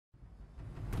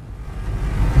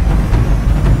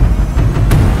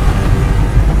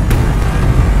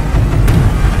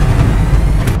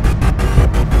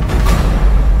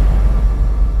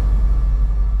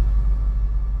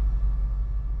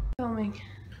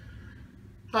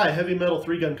Hi, heavy metal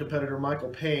three-gun competitor Michael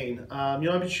Payne. I've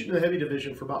been shooting the heavy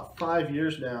division for about 5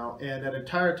 years now, and that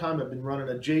entire time I've been running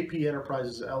a JP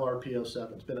Enterprises LRP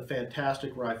 07. It's been a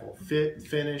fantastic rifle. Fit,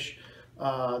 finish,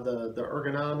 the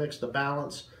ergonomics, the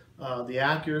balance, the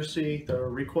accuracy, the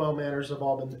recoil manners have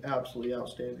all been absolutely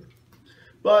outstanding.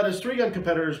 But as three-gun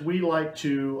competitors, we like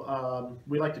to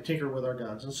tinker with our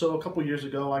guns. And so a couple years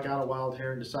ago, I got a wild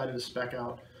hair and decided to spec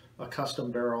out a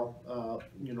custom barrel,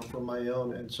 from my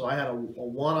own. And so I had a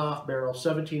one-off barrel,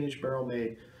 17-inch barrel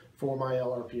made for my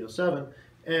LRP 07,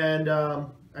 and I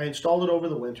installed it over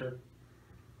the winter.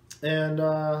 And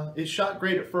it shot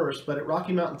great at first, but at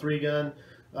Rocky Mountain Three Gun,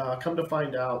 come to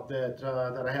find out that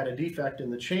I had a defect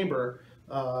in the chamber.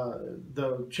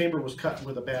 The chamber was cut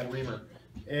with a bad reamer,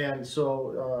 and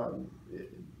so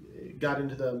got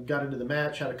into the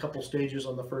match. Had a couple stages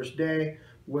on the first day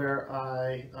where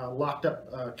I locked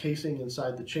up casing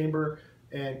inside the chamber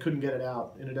and couldn't get it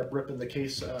out. Ended up ripping the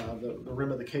case, the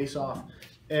rim of the case off,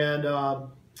 and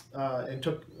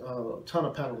took a ton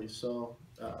of penalties. So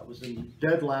was in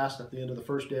dead last at the end of the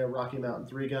first day of Rocky Mountain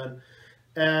Three Gun,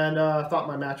 and thought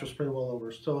my match was pretty well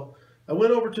over. So I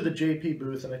went over to the JP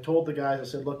booth and I told the guys, I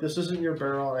said, look, this isn't your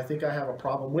barrel, and I think I have a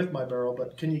problem with my barrel,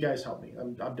 but can you guys help me?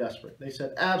 I'm desperate. They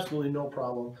said, absolutely no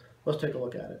problem. Let's take a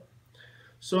look at it.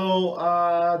 So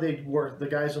the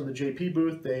guys on the JP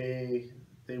booth, they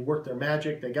worked their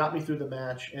magic. They got me through the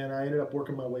match, and I ended up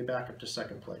working my way back up to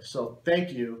second place. So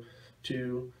thank you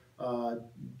to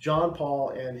John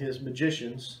Paul and his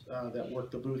magicians that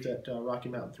worked the booth at Rocky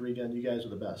Mountain Three Gun. You guys are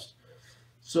the best.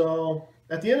 So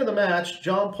at the end of the match,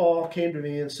 John Paul came to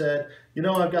me and said,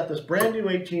 I've got this brand new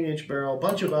 18-inch barrel,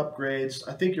 bunch of upgrades.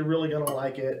 I think you're really going to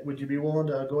like it. Would you be willing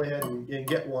to go ahead and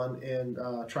get one and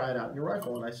try it out in your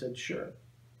rifle? And I said, sure.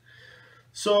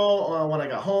 So when I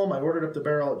got home, I ordered up the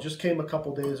barrel. It just came a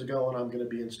couple days ago, and I'm going to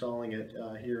be installing it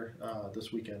here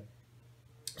this weekend.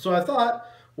 So I thought,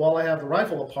 while I have the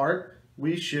rifle apart,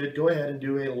 we should go ahead and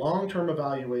do a long-term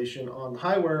evaluation on the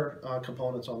high-wear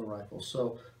components on the rifle.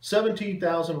 So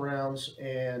 17,000 rounds,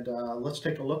 and let's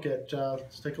take a look at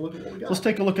what we got. Let's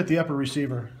take a look at the upper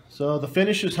receiver. So the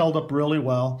finish is held up really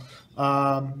well,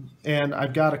 and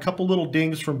I've got a couple little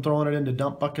dings from throwing it into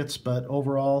dump buckets, but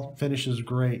overall finish is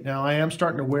great. Now I am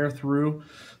starting to wear through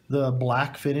the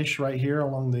black finish right here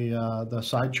along the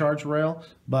side charge rail,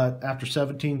 but after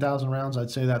 17,000 rounds,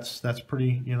 I'd say that's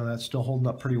pretty, that's still holding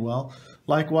up pretty well.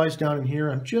 Likewise, down in here,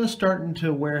 I'm just starting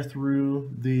to wear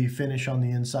through the finish on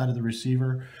the inside of the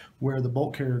receiver where the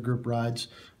bolt carrier group rides,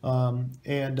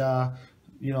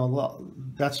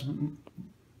 that's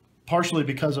partially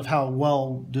because of how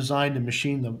well designed and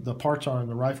machined the parts are in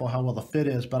the rifle, how well the fit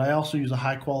is. But I also use a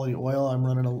high quality oil. I'm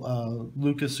running a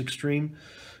Lucas Extreme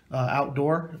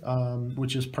outdoor,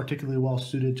 which is particularly well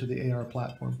suited to the AR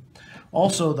platform.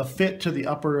 Also, the fit to the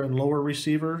upper and lower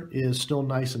receiver is still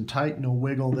nice and tight, no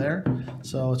wiggle there,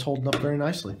 so it's holding up very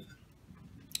nicely.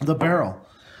 The barrel.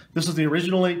 This is the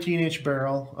original 18-inch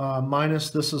barrel, minus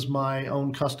this is my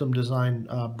own custom design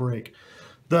break.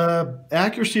 The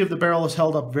accuracy of the barrel is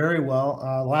held up very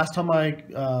well. Last time I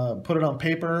put it on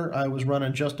paper, I was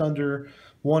running just under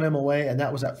 1 MOA, and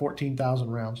that was at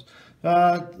 14,000 rounds.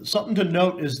 Something to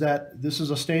note is that this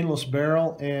is a stainless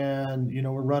barrel, and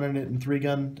we're running it in Three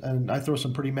Gun, and I throw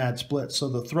some pretty mad splits, so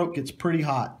the throat gets pretty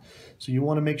hot. So you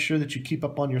want to make sure that you keep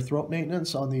up on your throat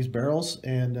maintenance on these barrels,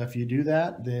 and if you do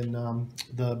that, then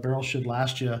the barrel should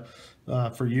last you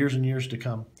for years and years to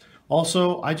come.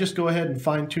 Also, I just go ahead and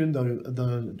fine-tune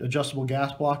the adjustable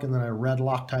gas block, and then I red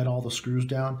Loctite all the screws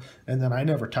down, and then I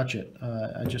never touch it.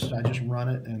 I just run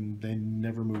it, and they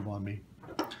never move on me.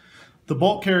 The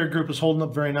bolt carrier group is holding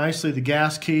up very nicely. The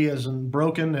gas key isn't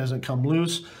broken, hasn't come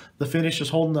loose. The finish is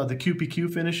holding up. The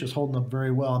QPQ finish is holding up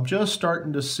very well. I'm just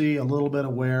starting to see a little bit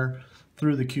of wear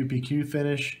through the QPQ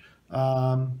finish,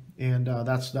 and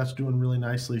that's doing really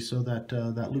nicely. So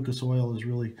that Lucas oil is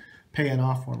really paying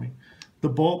off for me. The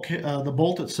bolt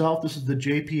itself, this is the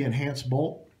JP enhanced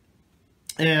bolt.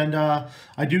 And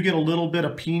I do get a little bit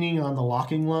of peening on the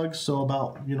locking lugs, so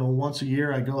about once a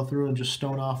year I go through and just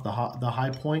stone off the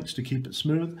high points to keep it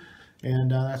smooth,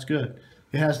 and that's good.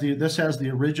 This has the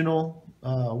original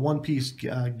one-piece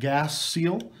gas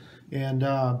seal, and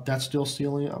that's still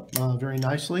sealing up very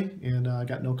nicely, and I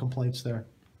got no complaints there.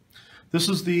 This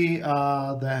is the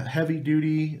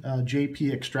heavy-duty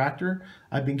JP extractor.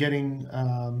 I've been getting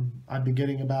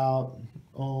about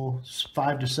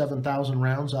 5,000 to 7,000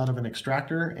 rounds out of an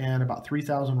extractor and about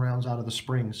 3,000 rounds out of the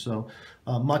springs. So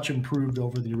much improved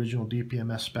over the original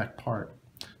DPMS spec part.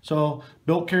 So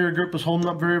built carrier group is holding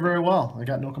up very, very well. I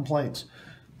got no complaints.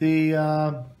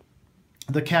 The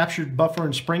captured buffer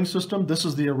and spring system. This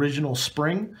is the original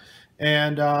spring.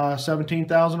 and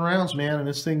 17,000 rounds, man. And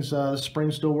this thing's the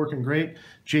spring's still working great.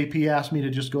 JP asked me to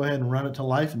just go ahead and run it to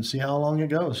life and see how long it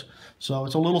goes. So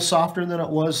it's a little softer than it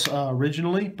was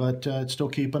originally, but it's still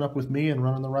keeping up with me and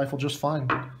running the rifle just fine.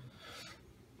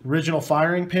 Original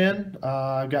firing pin,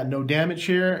 I've got no damage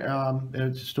here.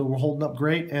 It's still holding up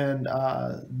great, and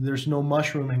there's no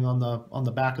mushrooming on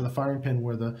the back of the firing pin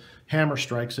where the hammer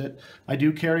strikes it. I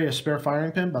do carry a spare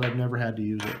firing pin, but I've never had to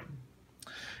use it.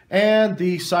 And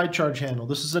the side charge handle.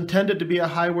 This is intended to be a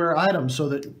high wear item so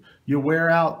that you wear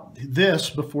out this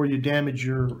before you damage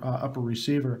your upper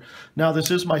receiver. Now,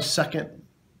 this is my second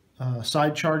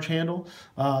side charge handle.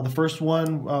 The first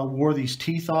one wore these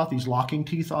teeth off, these locking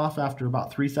teeth off after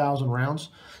about 3,000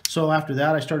 rounds. So after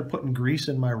that, I started putting grease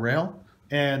in my rail.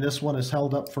 And this one is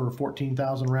held up for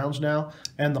 14,000 rounds now.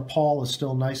 And the pawl is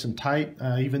still nice and tight,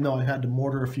 even though I had to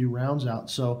mortar a few rounds out.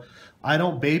 So I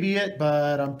don't baby it,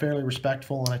 but I'm fairly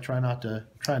respectful, and I try not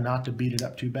to beat it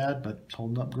up too bad, but it's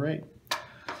holding up great.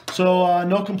 So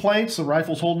no complaints. The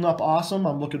rifle's holding up awesome.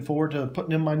 I'm looking forward to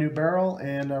putting in my new barrel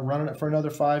and running it for another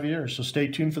 5 years. So stay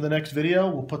tuned for the next video.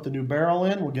 We'll put the new barrel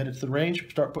in. We'll get it to the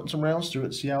range, start putting some rounds through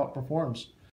it, see how it performs.